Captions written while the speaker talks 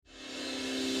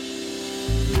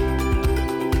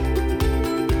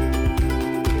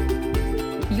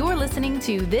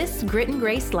to This Grit and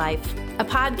Grace Life, a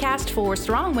podcast for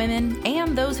strong women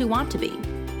and those who want to be.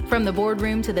 From the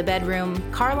boardroom to the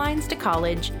bedroom, car lines to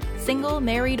college, single,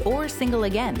 married, or single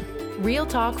again. Real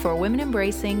talk for women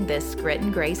embracing this grit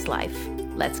and grace life.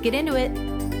 Let's get into it.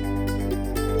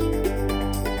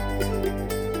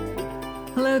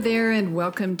 Hello there, and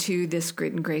welcome to This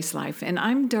Grit and Grace Life. And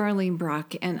I'm Darlene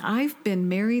Brock, and I've been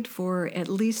married for at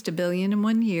least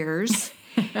 1,000,001 years.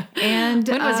 And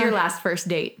when was your last first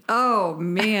date? Oh,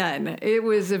 man, it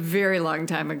was a very long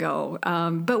time ago.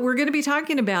 But we're going to be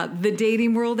talking about the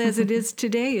dating world as it is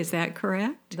today. Is that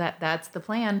correct? That's the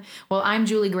plan. Well, I'm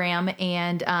Julie Graham,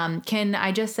 and can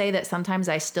I just say that sometimes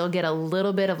I still get a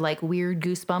little bit of like weird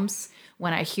goosebumps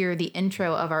when I hear the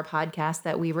intro of our podcast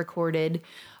that we recorded,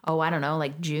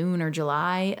 like June or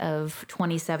July of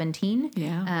 2017.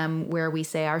 Yeah. Where we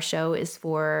say our show is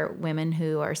for women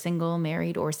who are single,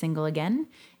 married, or single again.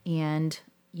 And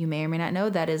you may or may not know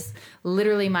that is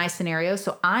literally my scenario.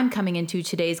 So I'm coming into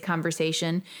today's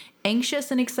conversation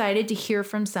anxious and excited to hear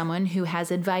from someone who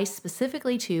has advice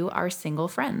specifically to our single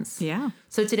friends. Yeah.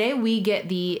 So today we get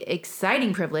the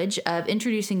exciting privilege of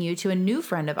introducing you to a new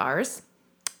friend of ours.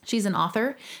 She's an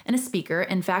author and a speaker.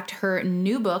 In fact, her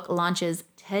new book launches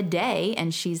today,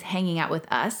 and she's hanging out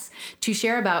with us to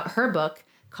share about her book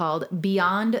called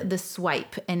Beyond the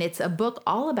Swipe. And it's a book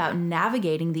all about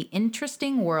navigating the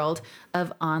interesting world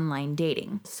of online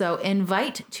dating. So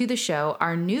invite to the show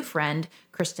our new friend,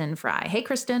 Kristen Fry. Hey,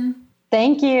 Kristen.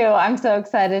 Thank you. I'm so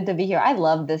excited to be here. I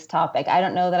love this topic. I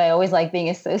don't know that I always like being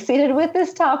associated with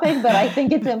this topic, but I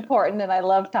think it's important and I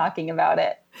love talking about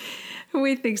it.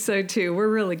 We think so too. We're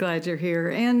really glad you're here.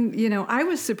 And, I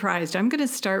was surprised. I'm going to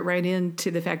start right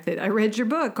into the fact that I read your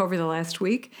book over the last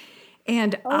week,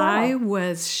 and I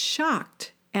was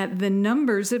shocked at the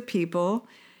numbers of people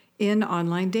in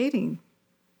online dating.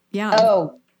 Yeah.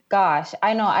 Oh, gosh.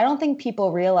 I know. I don't think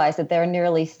people realize that there are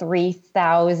nearly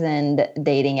 3,000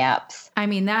 dating apps. I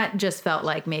mean, that just felt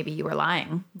like maybe you were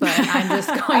lying, but I'm just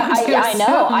going to I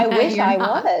know. I wish I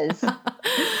was.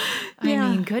 I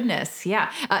mean, goodness.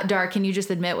 Yeah. Dar, can you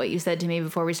just admit what you said to me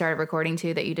before we started recording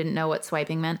too, that you didn't know what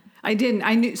swiping meant? I didn't.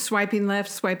 I knew swiping left,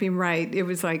 swiping right. It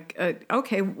was like,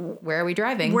 okay. Where are we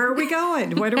driving? Where are we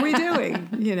going? What are we doing?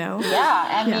 Yeah.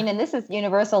 I mean, and this is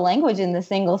universal language in the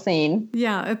single scene.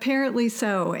 Yeah, apparently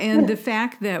so. And the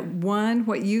fact that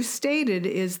what you stated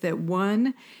is that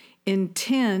 1 in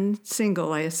 10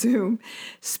 single, I assume,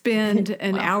 spend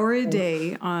an hour a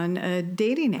day on a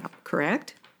dating app,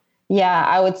 correct? Yeah,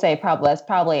 I would say that's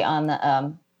probably on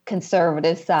the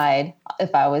conservative side.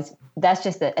 That's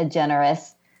just a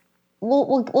generous.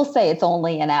 We'll say it's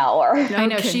only an hour. Okay. I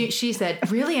know she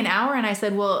said, really an hour? And I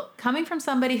said, well, coming from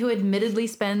somebody who admittedly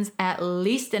spends at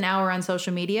least an hour on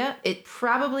social media, it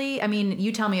probably,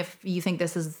 you tell me if you think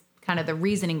this is kind of the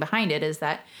reasoning behind it, is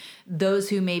that those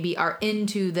who maybe are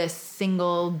into this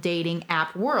single dating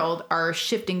app world are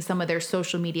shifting some of their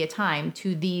social media time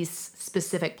to these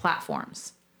specific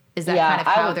platforms. Is that kind of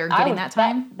how they're getting that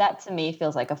time? That to me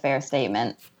feels like a fair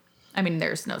statement. I mean,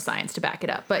 there's no science to back it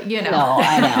up, but No,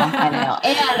 I know.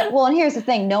 And here's the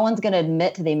thing. No one's going to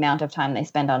admit to the amount of time they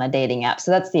spend on a dating app.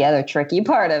 So that's the other tricky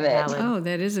part of it. Valid. Oh,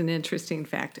 that is an interesting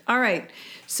fact. All right.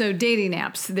 So dating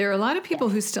apps, there are a lot of people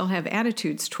who still have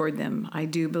attitudes toward them, I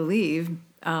do believe.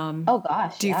 Oh,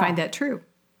 gosh. Do you find that true?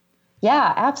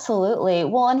 Yeah, absolutely.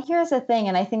 Well, and here's the thing,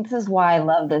 and I think this is why I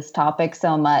love this topic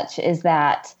so much, is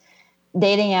that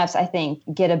dating apps, I think,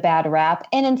 get a bad rap,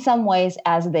 and in some ways,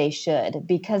 as they should,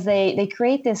 because they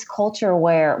create this culture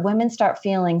where women start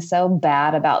feeling so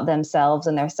bad about themselves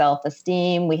and their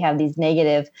self-esteem. We have these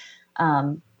negative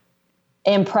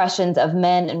impressions of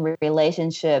men and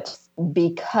relationships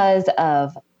because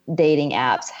of dating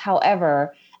apps.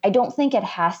 However, I don't think it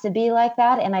has to be like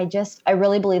that, and I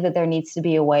really believe that there needs to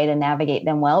be a way to navigate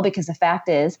them well, because the fact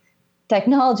is,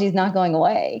 technology is not going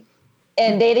away.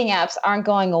 And dating apps aren't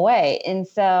going away. And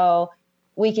so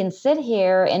we can sit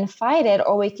here and fight it,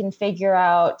 or we can figure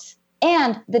out,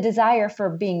 and the desire for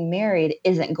being married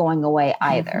isn't going away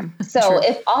either. So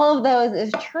if all of those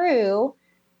is true,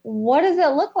 what does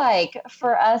it look like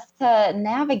for us to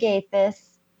navigate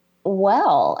this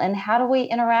well? And how do we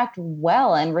interact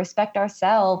well and respect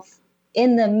ourselves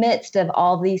in the midst of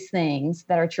all these things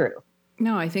that are true?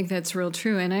 No, I think that's real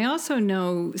true. And I also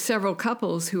know several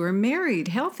couples who are married,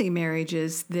 healthy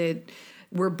marriages that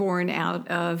were born out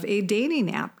of a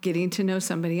dating app, getting to know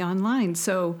somebody online.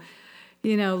 So,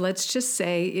 let's just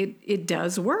say it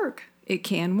does work. It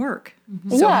can work.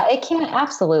 Mm-hmm. Yeah, it can.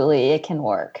 Absolutely. It can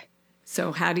work.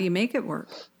 So how do you make it work?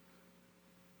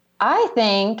 I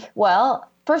think, well,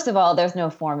 first of all, there's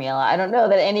no formula. I don't know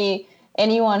that any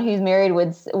anyone who's married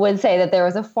would say that there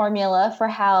was a formula for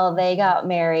how they got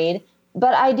married.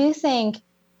 But I do think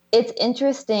it's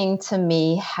interesting to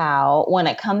me how, when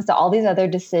it comes to all these other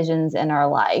decisions in our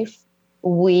life,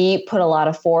 we put a lot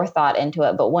of forethought into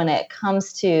it. But when it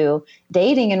comes to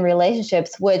dating and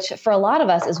relationships, which for a lot of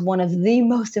us is one of the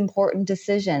most important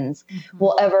decisions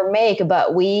we'll ever make,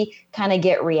 but we kind of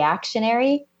get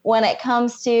reactionary when it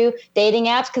comes to dating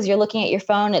apps, because you're looking at your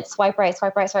phone, it's swipe right,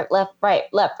 swipe left, right,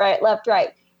 left, right, left,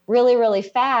 right, really, really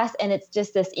fast. And it's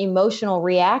just this emotional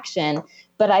reaction.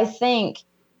 But I think,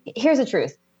 here's the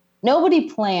truth. Nobody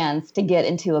plans to get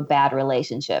into a bad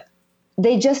relationship.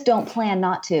 They just don't plan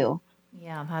not to.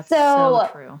 Yeah, that's so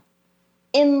true.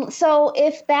 So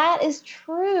if that is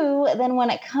true, then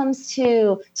when it comes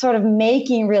to sort of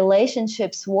making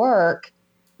relationships work,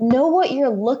 know what you're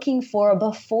looking for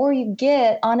before you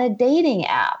get on a dating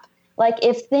app. Like,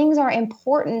 if things are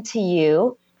important to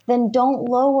you, then don't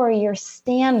lower your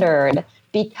standard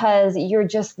because you're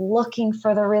just looking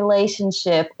for the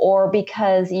relationship or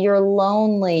because you're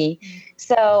lonely.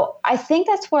 So I think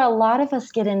that's where a lot of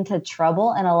us get into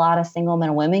trouble, and a lot of single men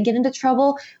and women get into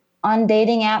trouble on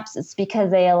dating apps. It's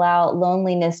because they allow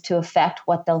loneliness to affect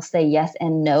what they'll say yes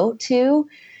and no to,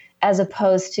 as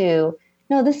opposed to,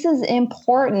 no, this is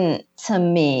important to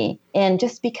me. And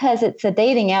just because it's a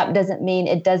dating app doesn't mean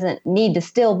it doesn't need to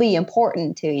still be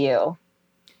important to you.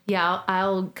 Yeah,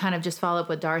 I'll kind of just follow up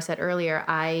what Dar said earlier.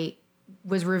 I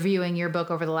was reviewing your book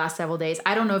over the last several days.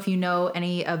 I don't know if you know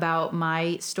any about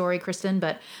my story, Kristen,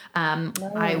 but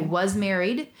I was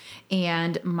married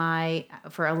and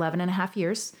for 11 and a half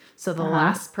years. So the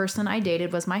last person I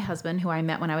dated was my husband, who I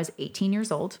met when I was 18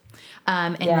 years old.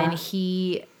 Then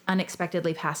he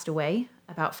unexpectedly passed away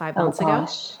about 5 months ago.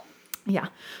 Yeah.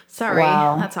 Sorry.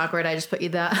 Wow. That's awkward. I just put you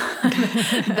that.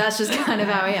 That's just kind of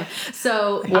how I am.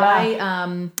 So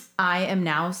I am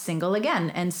now single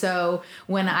again. And so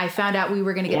when I found out we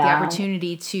were going to get the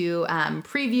opportunity to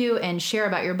preview and share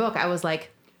about your book, I was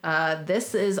like,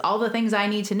 this is all the things I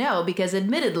need to know, because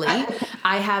admittedly,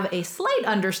 I have a slight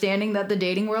understanding that the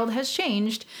dating world has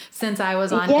changed since I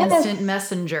was on Instant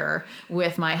Messenger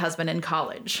with my husband in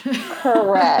college.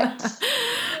 Correct.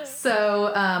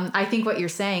 So I think what you're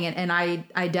saying, and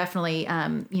I definitely,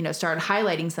 started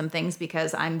highlighting some things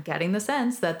because I'm getting the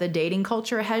sense that the dating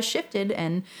culture has shifted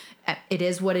and it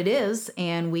is what it is.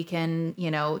 And we can,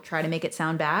 try to make it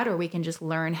sound bad, or we can just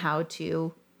learn how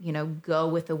to, go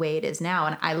with the way it is now.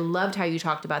 And I loved how you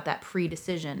talked about that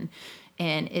pre-decision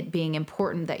and it being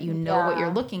important that you know what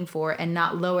you're looking for and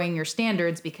not lowering your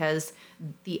standards because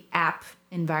the app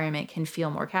environment can feel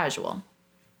more casual.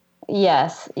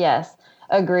 Yes.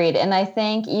 Agreed. And I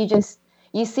think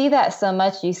you see that so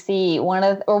much. You see one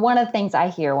of the things I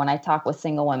hear when I talk with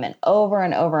single women over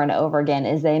and over and over again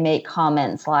is they make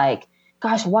comments like,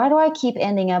 gosh, why do I keep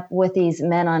ending up with these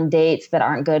men on dates that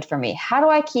aren't good for me? How do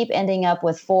I keep ending up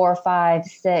with 4, 5,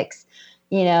 6,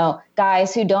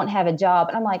 guys who don't have a job?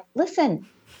 And I'm like, listen,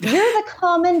 you're the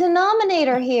common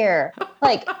denominator here.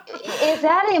 Like, is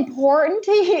that important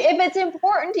to you? If it's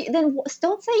important to you, then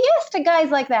don't say yes to guys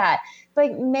like that.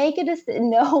 Like, make a decision,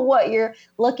 know what you're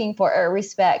looking for.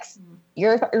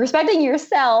 You're respecting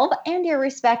yourself, and you're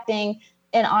respecting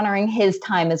and honoring his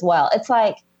time as well. It's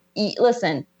like,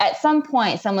 listen, at some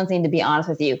point, someone's need to be honest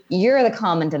with you. You're the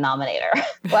common denominator.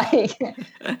 Like,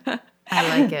 I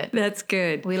like it. That's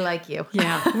good. We like you.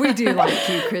 Yeah, we do like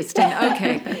you, Kristen.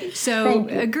 Okay, so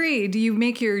agreed. You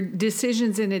make your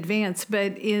decisions in advance,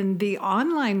 but in the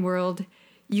online world,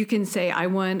 you can say, I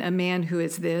want a man who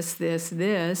is this, this,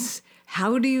 this.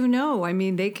 How do you know? I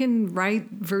mean, they can write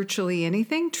virtually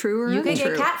anything, true or untrue. You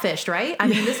can get catfished, right? I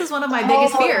mean, this is one of my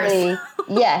biggest fears.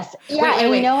 Yes. Yeah,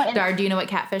 wait. You know what? Dar, do you know what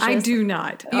catfish is? I do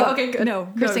not. Okay, good. No.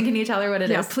 Kristen, can you tell her what it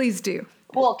is? Yeah, please do.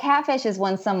 Well, catfish is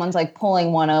when someone's like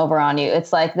pulling one over on you.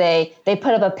 It's like they put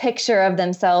up a picture of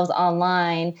themselves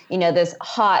online, this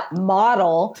hot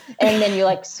model, and then you're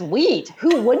like, sweet,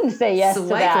 who wouldn't say yes to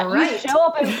that? Right. You show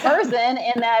up in person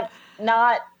and that's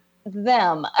not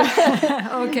them.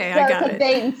 Okay, I got it. It's a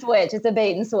bait and switch. It's a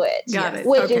bait and switch. Got it.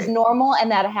 Which is normal,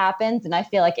 and that happens, and I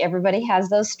feel like everybody has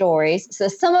those stories. So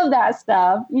some of that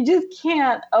stuff you just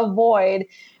can't avoid.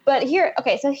 But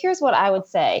here's what I would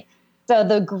say. So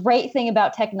the great thing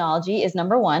about technology is,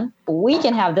 number one, we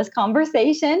can have this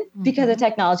conversation because of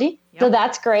technology. Yep. So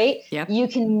that's great. Yep. You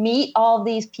can meet all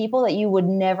these people that you would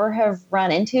never have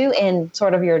run into in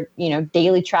sort of your,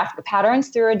 daily traffic patterns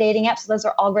through a dating app. So those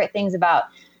are all great things about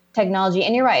technology.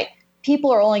 And you're right.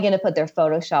 People are only going to put their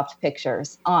photoshopped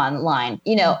pictures online.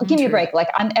 Give me a break. Like,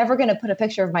 I'm ever going to put a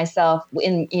picture of myself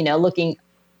in, looking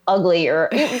ugly or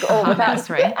without. That's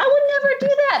right. I would never do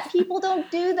that. People don't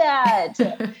do that.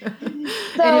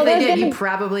 And if they did, you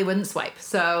probably wouldn't swipe.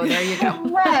 So there you go.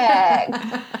 Correct.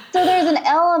 So there's an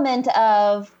element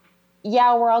of,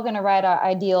 yeah, we're all going to write our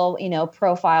ideal,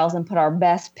 profiles and put our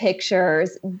best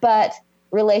pictures, but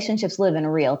relationships live in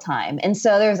real time. And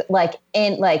so there's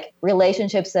in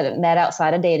relationships that have met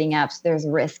outside of dating apps, there's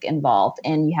risk involved,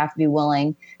 and you have to be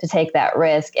willing to take that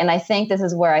risk. And I think this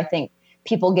is where I think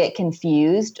people get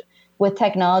confused with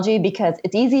technology, because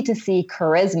it's easy to see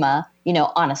charisma,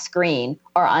 on a screen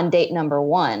or on date number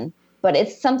one, but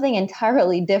it's something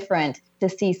entirely different to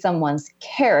see someone's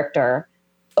character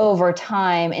over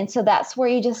time. And so that's where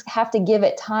you just have to give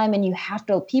it time, and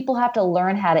people have to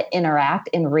learn how to interact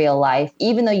in real life.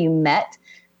 Even though you met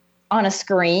on a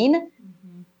screen,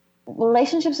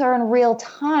 relationships are in real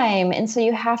time. And so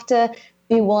you have to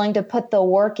be willing to put the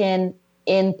work in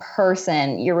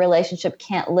person. Your relationship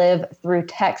can't live through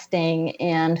texting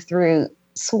and through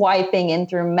swiping and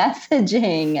through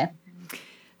messaging.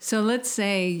 So let's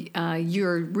say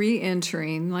you're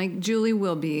re-entering, like Julie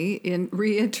will be,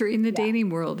 re-entering the dating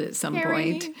world at some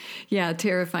point. Yeah,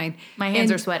 terrifying. My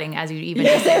hands are sweating as you even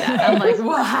just say that. I'm like,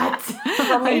 what?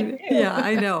 Yeah,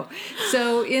 I know.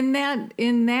 So in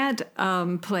that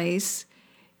place,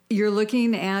 you're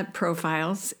looking at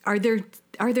profiles. Are there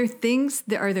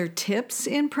tips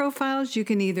in profiles you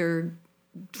can either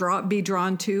be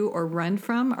drawn to or run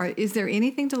from? Or is there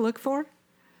anything to look for?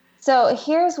 So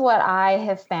here's what I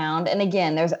have found. And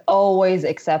again, there's always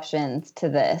exceptions to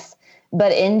this.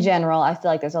 But in general, I feel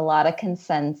like there's a lot of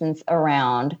consensus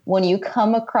around when you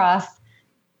come across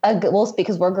we'll speak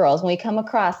because we're girls, when we come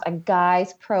across a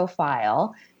guy's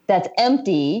profile that's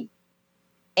empty,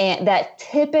 and that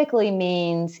typically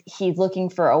means he's looking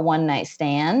for a one-night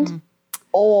stand,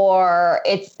 or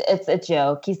it's a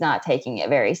joke. He's not taking it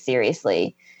very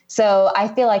seriously. So I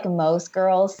feel like most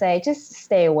girls say, just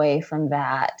stay away from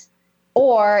that.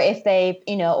 Or if they,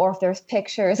 or if there's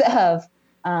pictures of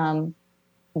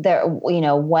their,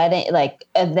 wedding, like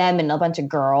of them and a bunch of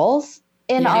girls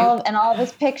in all of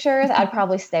his pictures, I'd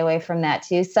probably stay away from that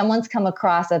too. Someone's come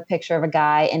across a picture of a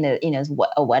guy in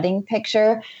a wedding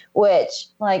picture, which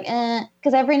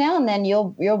because every now and then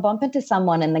you'll bump into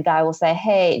someone and the guy will say,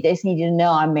 "Hey, I just need you to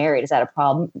know I'm married. Is that a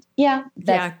problem?" Yeah,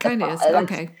 kind of is.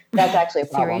 Okay. That's actually a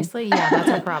problem. Seriously? Yeah, that's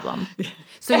a problem.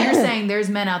 So you're saying there's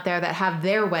men out there that have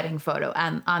their wedding photo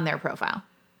on their profile?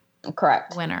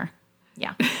 Correct. Winner.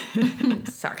 Yeah.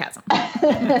 Sarcasm.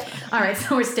 All right.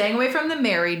 So we're staying away from the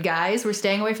married guys. We're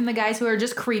staying away from the guys who are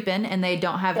just creeping and they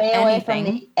don't have anything. Away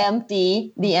from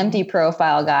the empty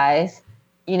profile guys,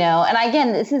 and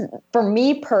again, this is for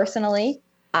me personally,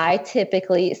 I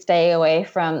typically stay away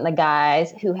from the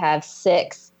guys who have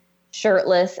 6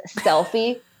 shirtless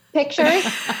selfie pictures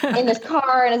in his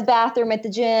car, in his bathroom, at the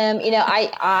gym.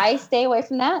 I stay away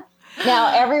from that.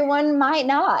 Now, everyone might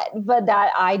not, but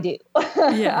that I do.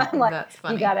 Yeah, I'm like, that's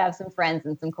funny. You got to have some friends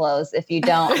and some clothes. If you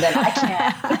don't, then I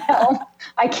can't.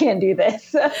 I can't do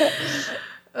this.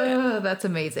 Oh, that's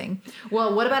amazing.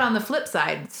 Well, what about on the flip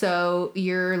side? So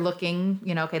you're looking,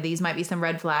 okay, these might be some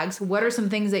red flags. What are some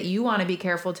things that you want to be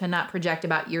careful to not project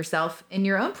about yourself in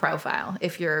your own profile?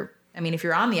 If you're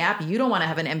on the app, you don't want to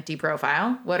have an empty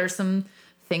profile. What are some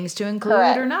things to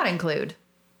include or not include?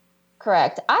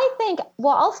 Correct. I think,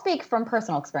 I'll speak from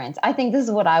personal experience. I think this is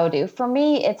what I would do. For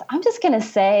me, I'm just going to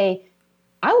say,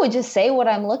 I would just say what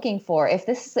I'm looking for. If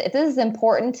this is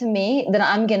important to me, then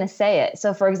I'm going to say it.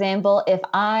 So for example, if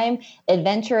I'm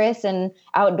adventurous and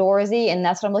outdoorsy and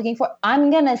that's what I'm looking for,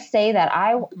 I'm going to say that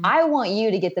I want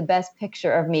you to get the best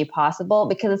picture of me possible,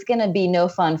 because it's going to be no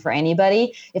fun for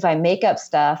anybody if I make up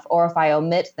stuff or if I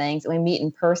omit things and we meet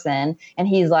in person and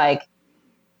he's like,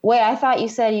 "Wait, I thought you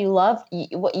said you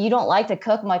don't like to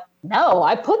cook." I'm like, "No,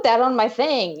 I put that on my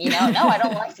thing. No, I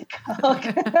don't like to cook."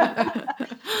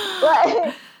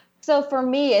 But, so for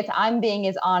me, I'm being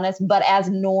as honest, but as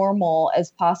normal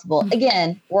as possible.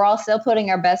 Again, we're all still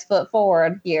putting our best foot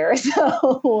forward here.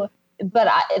 So,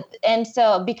 because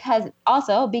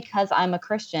I'm a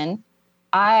Christian,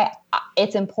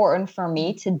 it's important for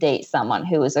me to date someone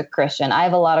who is a Christian. I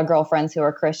have a lot of girlfriends who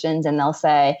are Christians, and they'll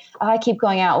say, "Oh, I keep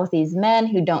going out with these men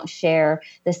who don't share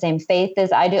the same faith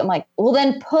as I do." I'm like, well,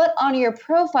 then put on your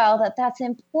profile that that's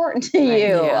important to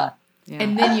you. Yeah.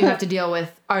 And then you have to deal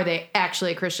with, are they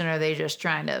actually a Christian or are they just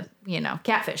trying to,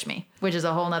 catfish me, which is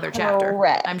a whole nother chapter.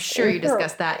 Correct. I'm sure you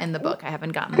discussed that in the book. I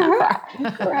haven't gotten that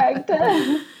far. Correct.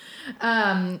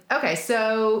 Okay.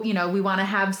 So, we want to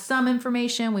have some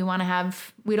information. We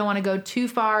don't want to go too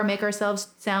far, make ourselves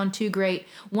sound too great.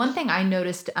 One thing I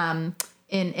noticed,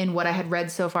 in what I had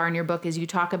read so far in your book is you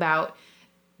talk about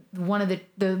one of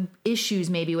the issues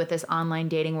maybe with this online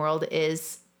dating world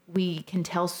is we can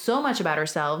tell so much about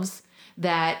ourselves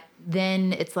that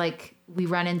then it's like we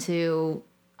run into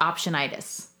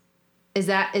optionitis. Is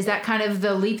that kind of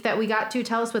the leap that we got to?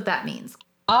 Tell us what that means.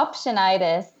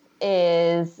 Optionitis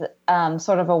is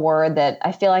sort of a word that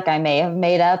I feel like I may have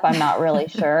made up. I'm not really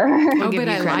sure. Oh, but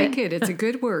I like it. It's a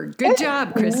good word. Good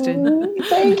job, Kristen.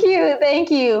 Thank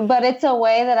you. But it's a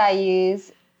way that I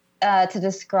use to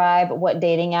describe what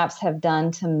dating apps have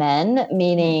done to men,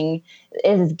 meaning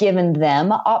it has given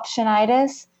them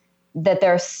optionitis, that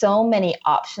there are so many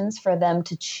options for them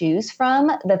to choose from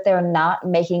that they're not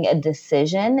making a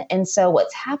decision. And so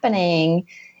what's happening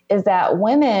is that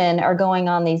women are going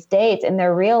on these dates and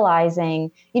they're realizing,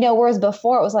 whereas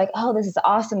before it was like, oh, this is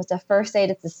awesome. It's a first date.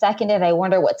 It's a second date. I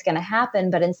wonder what's going to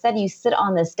happen. But instead you sit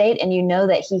on this date and you know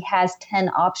that he has 10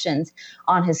 options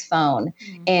on his phone.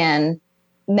 Mm-hmm. And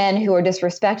men who are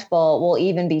disrespectful will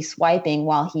even be swiping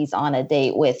while he's on a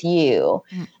date with you.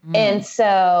 Mm-hmm. And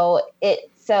so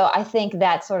I think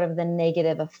that's sort of the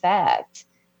negative effect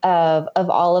of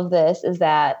all of this is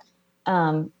that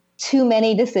too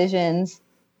many decisions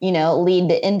lead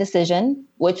to indecision,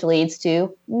 which leads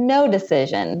to no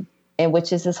decision, and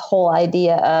which is this whole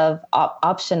idea of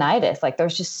optionitis. Like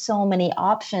there's just so many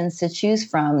options to choose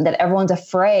from that everyone's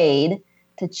afraid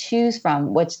to choose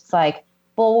from, which is like,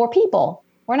 well, we're people.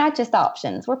 We're not just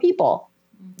options. We're people.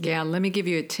 Yeah, let me give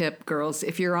you a tip, girls.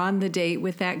 If you're on the date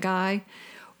with that guy,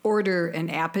 order an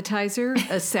appetizer,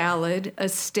 a salad, a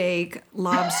steak,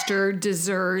 lobster,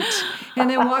 dessert, and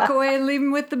then walk away and leave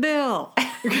him with the bill.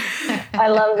 I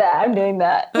love that. I'm doing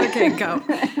that. Okay, go.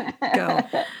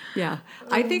 Yeah.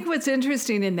 I think what's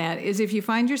interesting in that is if you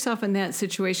find yourself in that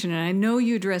situation, and I know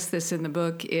you address this in the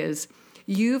book, is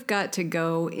you've got to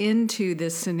go into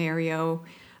this scenario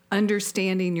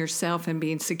understanding yourself and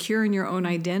being secure in your own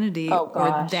identity,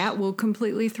 or that will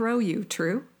completely throw you.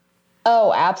 True?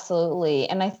 Oh, absolutely.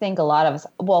 And I think a lot of us,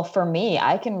 well, for me,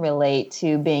 I can relate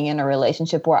to being in a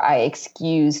relationship where I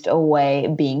excused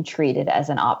away being treated as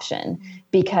an option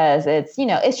because it's,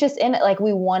 it's just in it. Like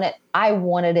I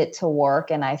wanted it to work.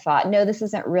 And I thought, no, this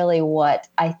isn't really what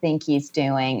I think he's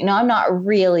doing. No, I'm not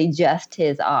really just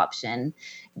his option.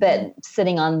 But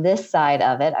sitting on this side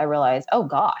of it, I realized, oh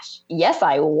gosh, yes,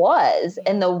 I was.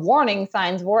 And the warning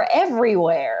signs were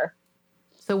everywhere.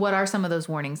 So what are some of those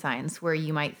warning signs where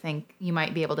you might think you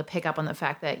might be able to pick up on the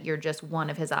fact that you're just one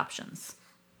of his options?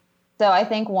 So I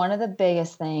think one of the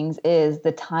biggest things is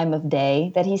the time of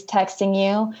day that he's texting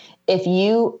you. If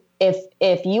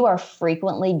you are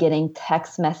frequently getting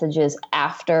text messages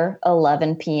after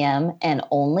 11 p.m. and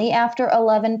only after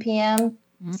 11 p.m.,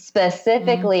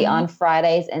 specifically on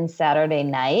Fridays and Saturday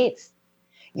nights,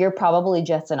 you're probably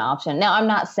just an option. Now, I'm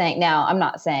not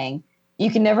saying you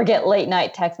can never get late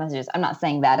night text messages. I'm not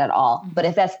saying that at all. But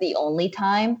if that's the only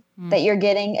time that you're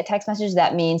getting a text message,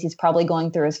 that means he's probably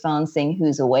going through his phone seeing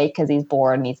who's awake because he's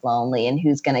bored and he's lonely and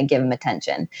who's going to give him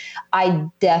attention. I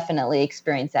definitely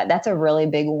experienced that. That's a really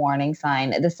big warning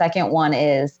sign. The second one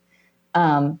is,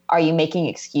 are you making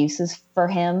excuses for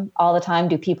him all the time?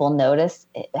 Do people notice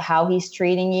how he's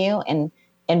treating you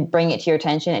and bring it to your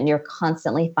attention and you're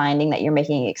constantly finding that you're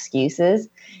making excuses?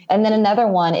 And then another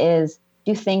one is,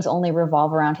 do things only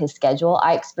revolve around his schedule?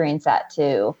 I experience that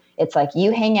too. It's like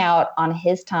you hang out on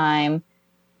his time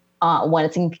when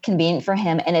it's inconvenient for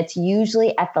him, and it's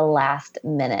usually at the last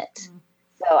minute.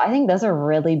 So I think those are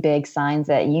really big signs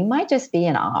that you might just be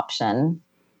an option.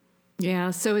 Yeah,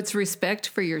 so it's respect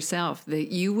for yourself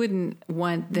that you wouldn't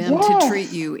want them to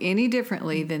treat you any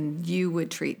differently than you would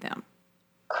treat them.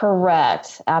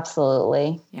 Correct.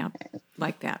 Absolutely. Yeah,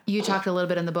 like that. You talked a little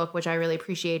bit in the book, which I really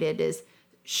appreciated, is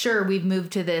sure, we've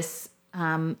moved to this,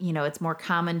 it's more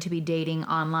common to be dating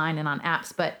online and on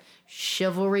apps, but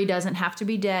chivalry doesn't have to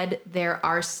be dead. There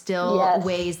are still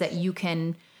ways that you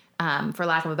can, for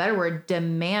lack of a better word,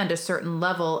 demand a certain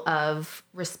level of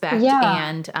respect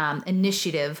and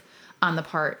initiative on the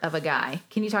part of a guy.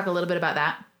 Can you talk a little bit about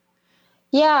that?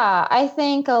 Yeah, I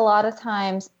think a lot of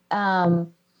times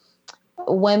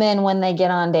women, when they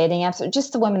get on dating apps, or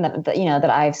just the women that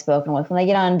I've spoken with, when they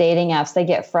get on dating apps, they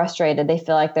get frustrated. They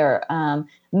feel like they're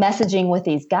messaging with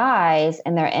these guys,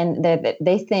 and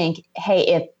they think,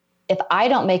 hey, if I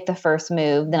don't make the first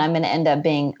move, then I'm going to end up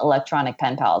being electronic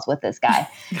pen pals with this guy,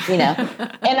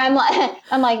 And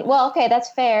I'm like, well, okay,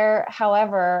 that's fair.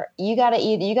 However, you have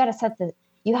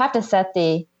to set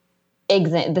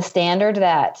the standard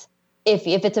that if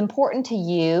it's important to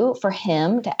you for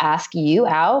him to ask you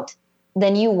out,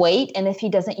 then you wait, and if he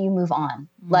doesn't, you move on.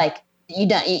 Like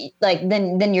then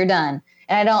you're done.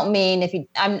 And I don't mean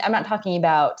I'm not talking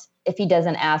about if he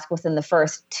doesn't ask within the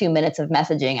first 2 minutes of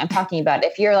messaging. I'm talking about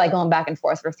if you're like going back and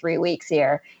forth for 3 weeks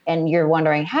here and you're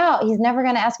wondering how he's never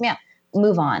going to ask me out,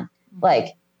 move on.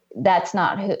 Like that's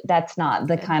not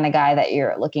the kind of guy that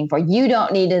you're looking for. You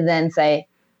don't need to then say,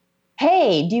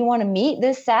 hey, do you want to meet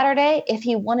this Saturday? If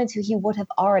he wanted to, he would have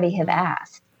already have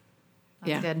asked.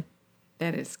 That's good.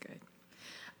 That is good.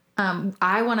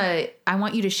 I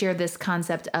want you to share this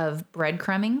concept of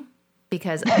breadcrumbing,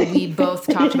 because we both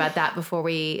talked about that before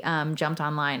we jumped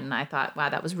online. And I thought, wow,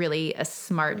 that was really a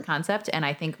smart concept. And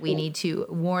I think we need to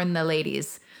warn the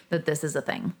ladies that this is a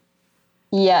thing.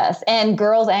 Yes. And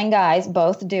girls and guys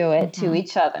both do it to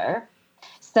each other.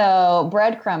 So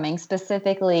breadcrumbing,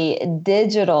 specifically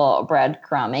digital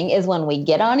breadcrumbing, is when we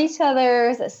get on each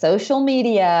other's social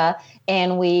media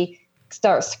and we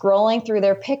start scrolling through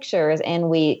their pictures and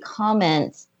we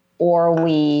comment or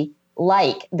we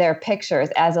like their pictures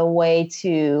as a way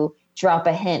to drop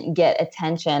a hint, get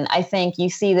attention. I think you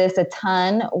see this a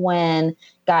ton when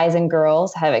guys and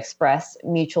girls have expressed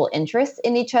mutual interest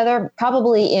in each other,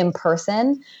 probably in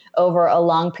person over a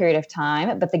long period of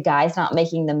time, but the guy's not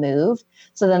making the move.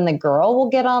 So then the girl will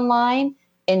get online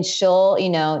and she'll,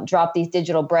 drop these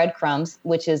digital breadcrumbs,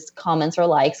 which is comments or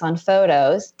likes on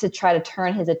photos, to try to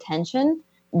turn his attention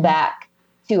back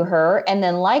to her. And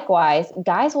then likewise,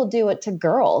 guys will do it to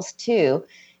girls too.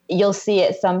 You'll see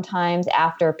it sometimes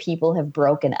after people have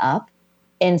broken up.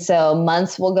 And so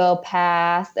months will go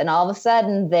past and all of a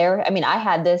sudden I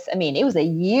had this, it was a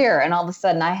year and all of a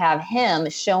sudden I have him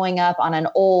showing up on an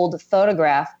old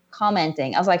photograph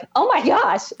commenting. I was like, oh my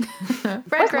gosh.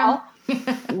 First of all,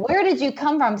 where did you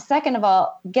come from? Second of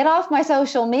all, get off my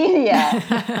social media.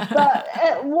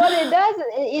 But what it does,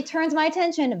 it turns my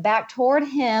attention back toward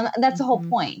him. That's the whole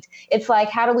point. It's like,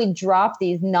 how do we drop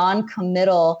these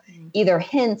non-committal either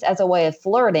hints as a way of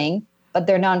flirting, but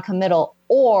they're non-committal,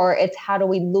 or it's how do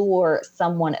we lure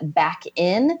someone back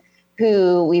in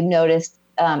who we've noticed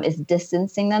is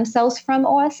distancing themselves from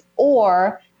us,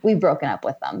 or we've broken up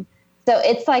with them. So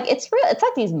it's like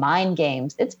these mind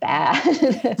games. It's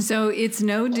bad. So it's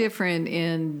no different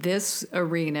in this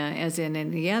arena as in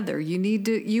any other.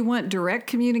 You want direct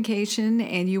communication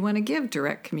and you want to give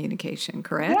direct communication,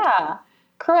 correct? Yeah,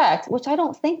 correct. Which I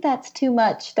don't think that's too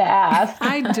much to ask.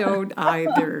 I don't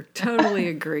either. Totally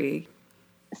agree.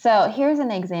 So here's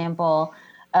an example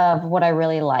of what I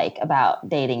really like about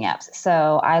dating apps.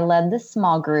 So I led this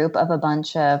small group of a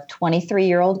bunch of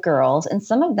 23-year-old girls, and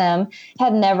some of them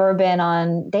had never been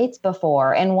on dates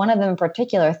before. And one of them in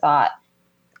particular thought,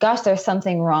 gosh, there's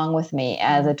something wrong with me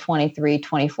as a 23,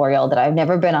 24-year-old that I've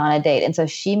never been on a date. And so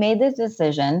she made this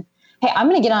decision, hey, I'm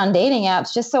going to get on dating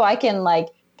apps just so I can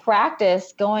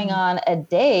practice going on a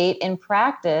date and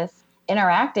practice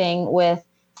interacting with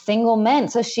single men.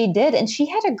 So she did, and she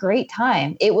had a great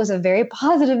time. It was a very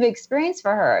positive experience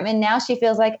for her. Now she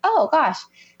feels like, oh gosh,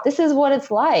 this is what it's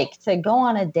like to go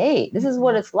on a date. This is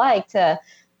what it's like to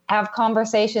have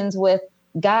conversations with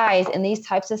guys in these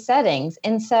types of settings.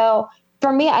 And so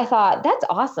for me, I thought that's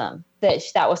awesome that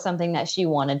that was something that she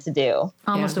wanted to do.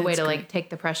 Almost a way to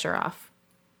take the pressure off.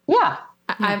 Yeah.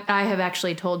 I have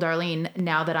actually told Darlene,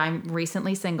 now that I'm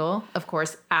recently single, of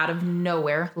course, out of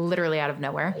nowhere, literally out of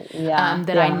nowhere,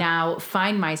 I now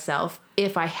find myself,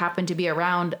 if I happen to be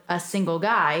around a single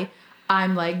guy,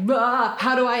 I'm like,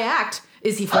 how do I act?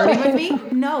 Is he flirting with me?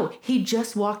 No, he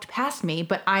just walked past me,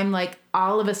 but I'm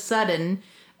all of a sudden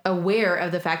aware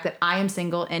of the fact that I am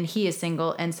single and he is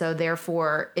single. And so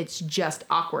therefore it's just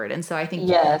awkward. And so I think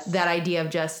that idea of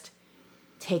just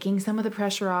taking some of the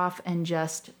pressure off and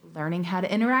just learning how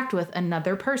to interact with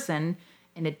another person,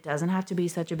 and it doesn't have to be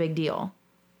such a big deal.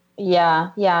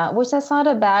 Yeah, which that's not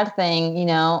a bad thing,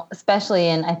 especially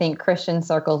in, I think, Christian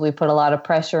circles, we put a lot of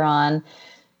pressure on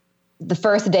the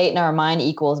first date in our mind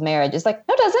equals marriage. It's like,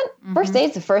 no, it doesn't. Mm-hmm. First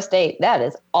date's the first date. That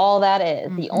is all that is.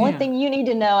 Mm-hmm. The only thing you need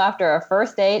to know after a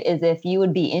first date is if you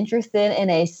would be interested in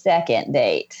a second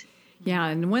date. Yeah,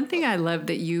 and one thing I love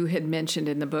that you had mentioned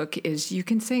in the book is you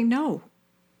can say no.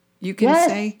 You can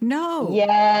say no.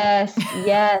 Yes.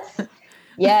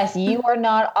 Yes, you are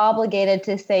not obligated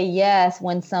to say yes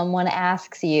when someone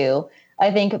asks you. I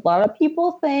think a lot of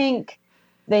people think,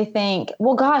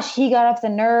 well, gosh, he got up the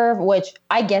nerve, which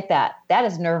I get that. That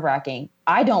is nerve-wracking.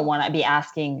 I don't want to be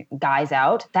asking guys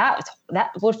out. That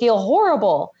would feel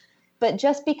horrible. But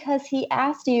just because he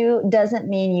asked you doesn't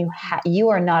mean you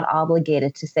are not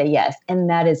obligated to say yes. And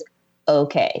that is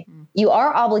okay. You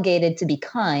are obligated to be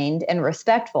kind and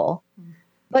respectful,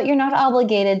 but you're not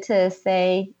obligated to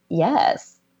say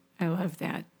yes. I love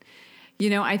that.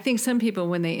 I think some people,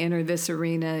 when they enter this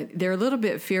arena, they're a little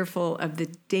bit fearful of the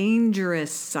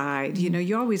dangerous side.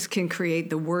 You always can create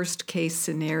the worst case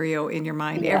scenario in your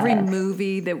mind. Yes. Every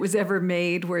movie that was ever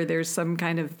made where there's some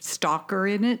kind of stalker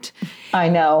in it. I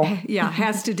know. Yeah,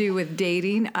 has to do with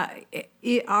dating.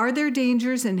 Are there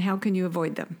dangers, and how can you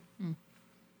avoid them?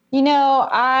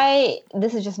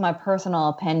 This is just my personal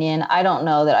opinion. I don't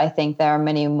know that I think there are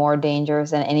many more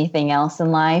dangers than anything else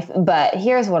in life, but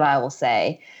here's what I will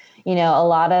say. A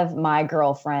lot of my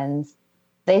girlfriends,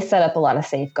 they set up a lot of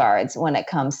safeguards when it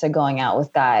comes to going out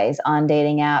with guys on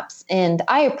dating apps. And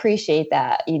I appreciate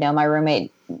that. My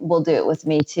roommate will do it with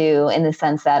me too, in the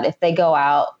sense that if they go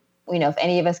out, if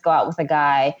any of us go out with a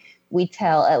guy, we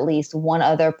tell at least one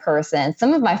other person.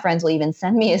 Some of my friends will even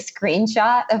send me a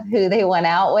screenshot of who they went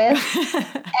out with.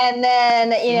 And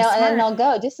then, and then they'll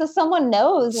go just so someone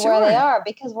knows where they are,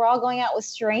 because we're all going out with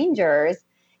strangers.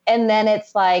 And then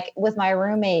it's like with my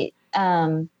roommate,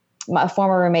 my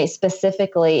former roommate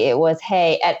specifically, it was,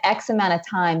 hey, at X amount of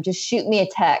time, just shoot me a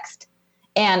text.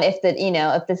 And if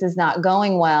this is not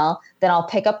going well, then I'll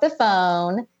pick up the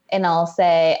phone and I'll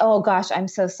say, oh gosh, I'm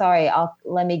so sorry.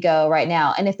 Let me go right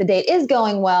now. And if the date is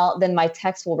going well, then my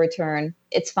text will return.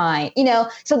 It's fine.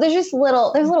 So there's just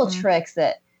little tricks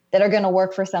that are going to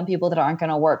work for some people that aren't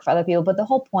going to work for other people. But the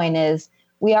whole point is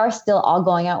we are still all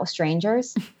going out with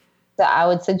strangers. So I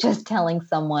would suggest telling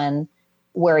someone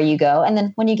where you go and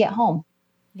then when you get home.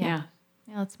 Yeah.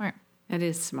 Yeah, that's smart. That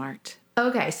is smart.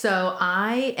 Okay, so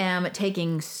I am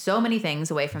taking so many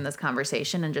things away from this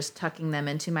conversation and just tucking them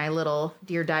into my little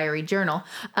Dear Diary journal.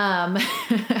 But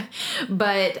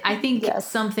I think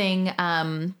something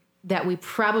that we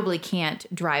probably can't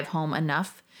drive home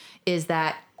enough is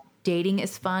that dating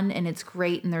is fun and it's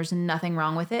great and there's nothing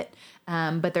wrong with it.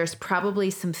 But there's probably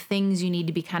some things you need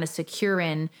to be kind of secure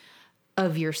in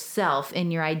of yourself,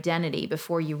 in your identity,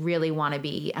 before you really want to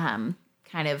be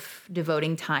kind of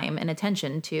devoting time and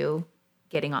attention to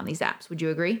getting on these apps. Would you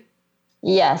agree?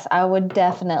 Yes, I would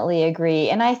definitely agree.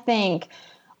 And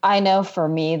I know for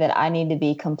me that I need to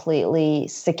be completely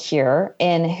secure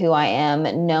in who I am,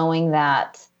 knowing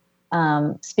that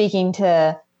speaking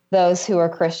to those who are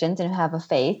Christians and who have a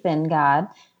faith in God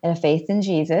and a faith in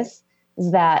Jesus,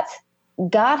 is that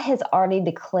God has already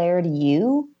declared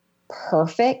you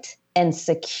perfect and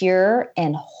secure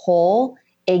and whole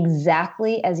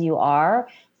exactly as you are.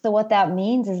 So what that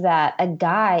means is that a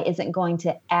guy isn't going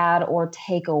to add or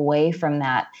take away from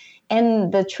that.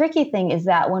 And the tricky thing is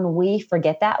that when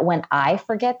I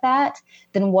forget that,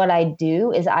 then what I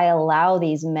do is I allow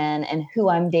these men and who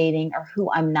I'm dating or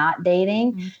who I'm not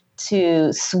dating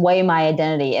to sway my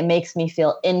identity. It makes me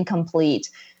feel incomplete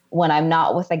when I'm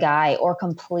not with a guy, or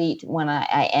complete when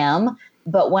I am.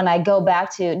 But when I go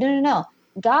back to, no,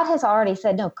 God has already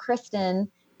said, no,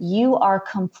 Kristen, you are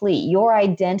complete. Your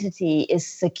identity is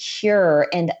secure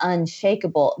and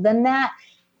unshakable. Then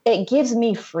it gives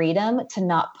me freedom to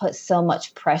not put so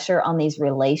much pressure on these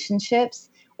relationships,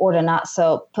 or to not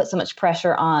put so much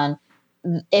pressure on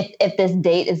if this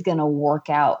date is going to work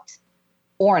out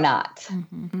or not.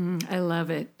 Mm-hmm. I love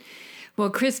it. Well,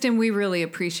 Kristen, we really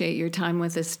appreciate your time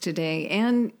with us today.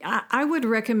 And I would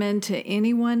recommend to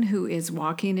anyone who is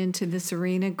walking into this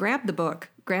arena, grab the book,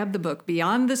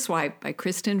 Beyond the Swipe by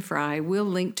Kristen Fry. We'll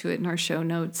link to it in our show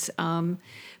notes.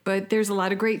 But there's a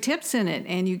lot of great tips in it,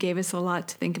 and you gave us a lot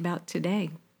to think about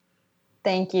today.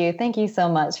 Thank you. Thank you so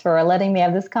much for letting me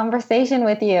have this conversation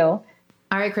with you.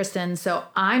 All right, Kristen. So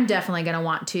I'm definitely going to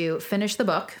want to finish the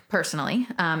book personally.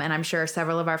 And I'm sure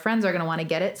several of our friends are going to want to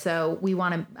get it. So we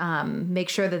want to make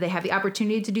sure that they have the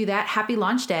opportunity to do that. Happy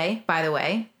launch day, by the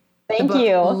way. Thank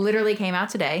you. Literally came out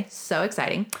today. So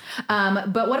exciting.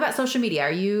 But what about social media?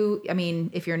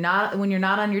 If you're not, when you're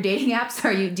not on your dating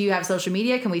apps, do you have social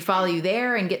media? Can we follow you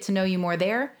there and get to know you more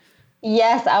there?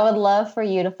 Yes, I would love for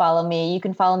you to follow me. You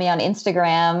can follow me on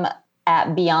Instagram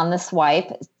at Beyond the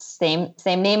Swipe, same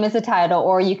name as the title,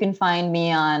 or you can find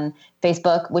me on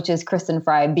Facebook, which is Kristen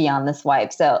Fry Beyond the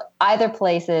Swipe. So either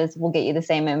places will get you the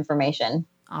same information.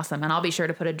 Awesome. And I'll be sure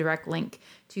to put a direct link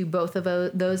to both of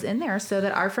those in there so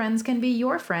that our friends can be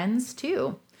your friends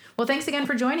too. Well, thanks again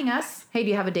for joining us. Hey, do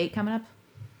you have a date coming up?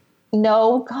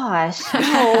 No, gosh.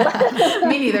 No.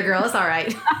 Me neither, girl. It's all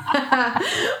right.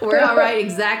 We're all right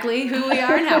exactly who we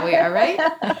are and how we are, right?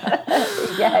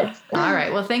 Yes. All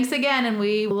right. Well, thanks again. And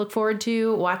we look forward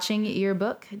to watching your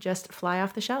book just fly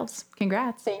off the shelves.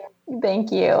 Congrats. Thank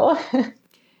you.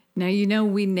 Now,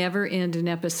 we never end an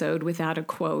episode without a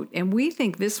quote, and we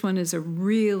think this one is a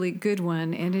really good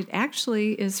one, and it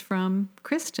actually is from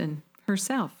Kristen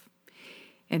herself.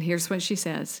 And here's what she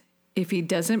says. If he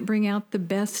doesn't bring out the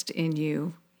best in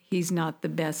you, he's not the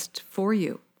best for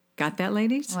you. Got that,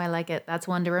 ladies? Oh, I like it. That's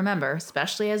one to remember,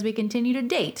 especially as we continue to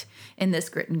date in this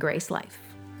Grit and Grace life.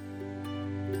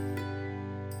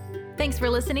 Thanks for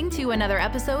listening to another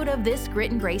episode of this Grit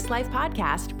and Grace Life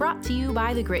podcast, brought to you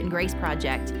by the Grit and Grace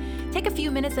Project. Take a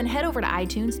few minutes and head over to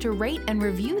iTunes to rate and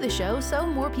review the show so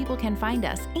more people can find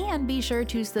us. And be sure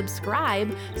to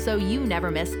subscribe so you never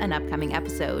miss an upcoming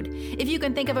episode. If you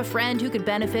can think of a friend who could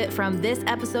benefit from this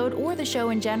episode or the show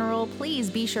in general, please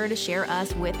be sure to share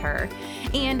us with her.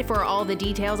 And for all the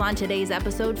details on today's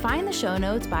episode, find the show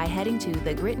notes by heading to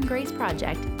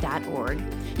thegritandgraceproject.org.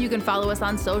 You can follow us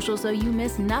on social so you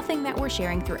miss nothing that we're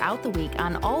sharing throughout the week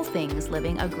on all things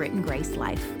living a Grit and Grace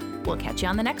life. We'll catch you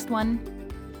on the next one.